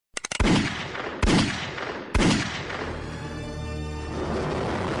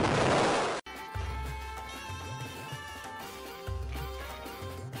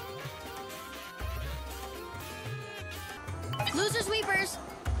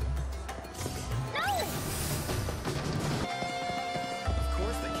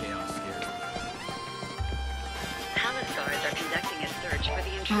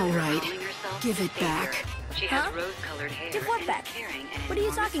All right, give it back. Huh? Give what back? What are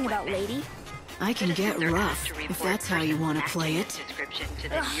you talking about, lady? I can get rough, if that's how you want to play it.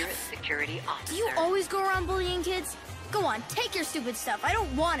 Do you always go around bullying kids? Go on, take your stupid stuff. I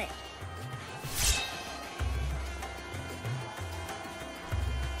don't want it.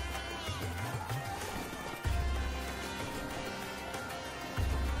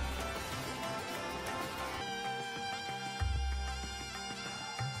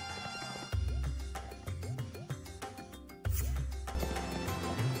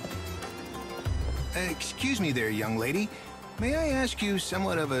 Excuse me there, young lady. May I ask you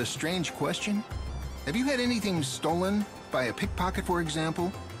somewhat of a strange question? Have you had anything stolen? By a pickpocket, for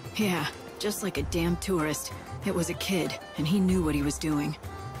example? Yeah, just like a damn tourist. It was a kid, and he knew what he was doing.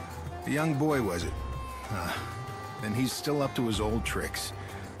 A young boy, was it? Then he's still up to his old tricks.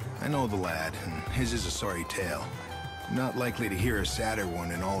 I know the lad, and his is a sorry tale. Not likely to hear a sadder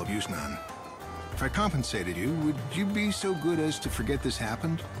one in all of Yusnaan. If I compensated you, would you be so good as to forget this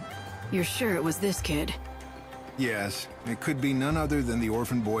happened? You're sure it was this kid? Yes, it could be none other than the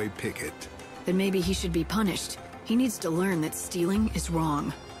orphan boy Pickett. Then maybe he should be punished. He needs to learn that stealing is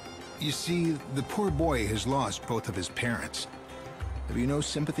wrong. You see, the poor boy has lost both of his parents. Have you no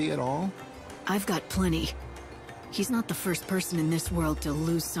sympathy at all? I've got plenty. He's not the first person in this world to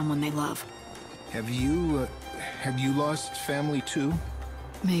lose someone they love. Have you lost family too?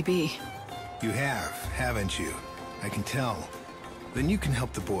 Maybe. You have, haven't you? I can tell. Then you can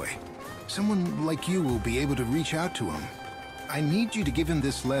help the boy. Someone like you will be able to reach out to him. I need you to give him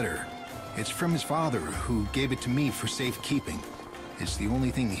this letter. It's from his father, who gave it to me for safekeeping. It's the only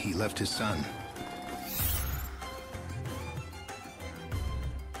thing he left his son.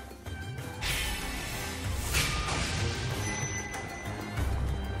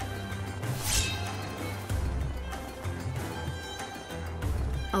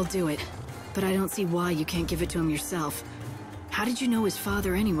 I'll do it, but I don't see why you can't give it to him yourself. How did you know his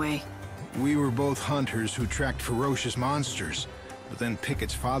father anyway? We were both hunters who tracked ferocious monsters, but then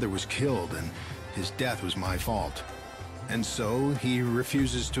Pickett's father was killed, and his death was my fault. And so, he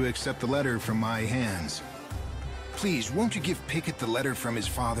refuses to accept the letter from my hands. Please, won't you give Pickett the letter from his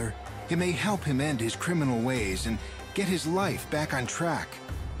father? It may help him end his criminal ways and get his life back on track.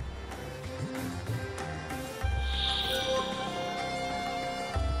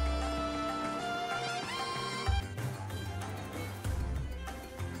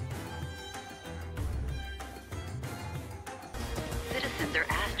 Citizens are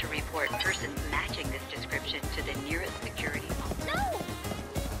asked to report persons matching this description to the nearest security officer. No!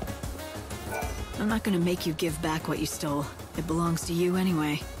 I'm not gonna make you give back what you stole. It belongs to you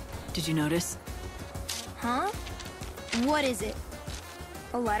anyway. Did you notice? Huh? What is it?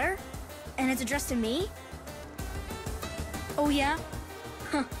 A letter? And it's addressed to me? Oh yeah?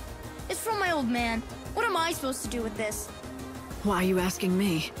 Huh. It's from my old man. What am I supposed to do with this? Why are you asking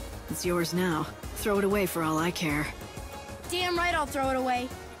me? It's yours now. Throw it away for all I care. Damn right I'll throw it away.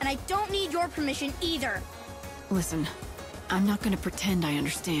 And I don't need your permission either. Listen, I'm not gonna pretend I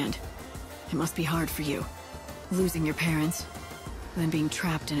understand. It must be hard for you. Losing your parents, then being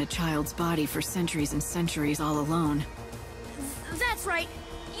trapped in a child's body for centuries and centuries all alone. That's right.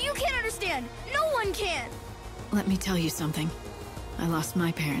 You can't understand. No one can. Let me tell you something. I lost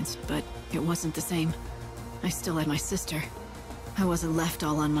my parents, but it wasn't the same. I still had my sister. I wasn't left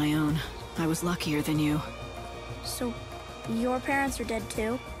all on my own. I was luckier than you. So, your parents are dead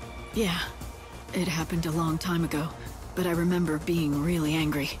too? Yeah. It happened a long time ago, but I remember being really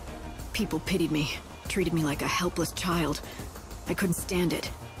angry. People pitied me, treated me like a helpless child. I couldn't stand it.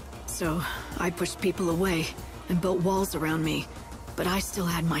 So, I pushed people away and built walls around me, but I still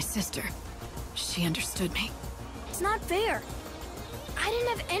had my sister. She understood me. It's not fair. I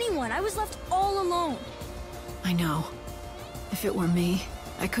didn't have anyone. I was left all alone. I know. If it were me,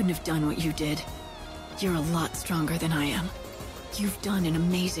 I couldn't have done what you did. You're a lot stronger than I am. You've done an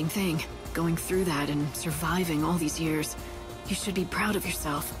amazing thing, going through that and surviving all these years. You should be proud of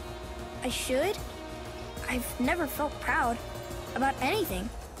yourself. I should? I've never felt proud about anything.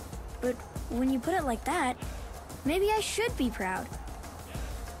 But when you put it like that, maybe I should be proud.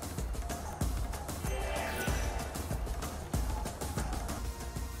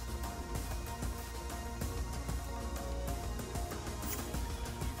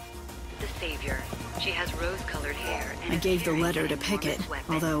 The Savior. She has rose-colored hair and I gave the letter to Pickett,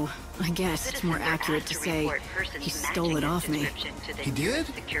 although I guess it's more accurate to say he stole it off me. He did?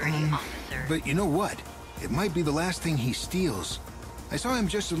 But you know what? It might be the last thing he steals. I saw him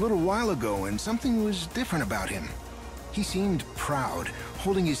just a little while ago, and something was different about him. He seemed proud,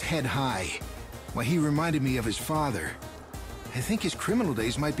 holding his head high. Why, he reminded me of his father. I think his criminal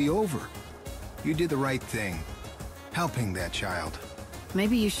days might be over. You did the right thing, helping that child.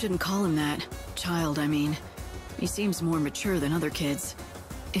 Maybe you shouldn't call him that. Child, I mean. He seems more mature than other kids.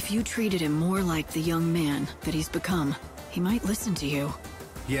 If you treated him more like the young man that he's become, he might listen to you.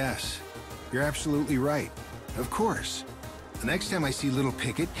 Yes, you're absolutely right. Of course. The next time I see little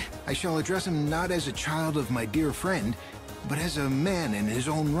Pickett, I shall address him not as a child of my dear friend, but as a man in his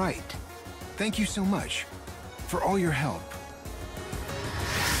own right. Thank you so much for all your help.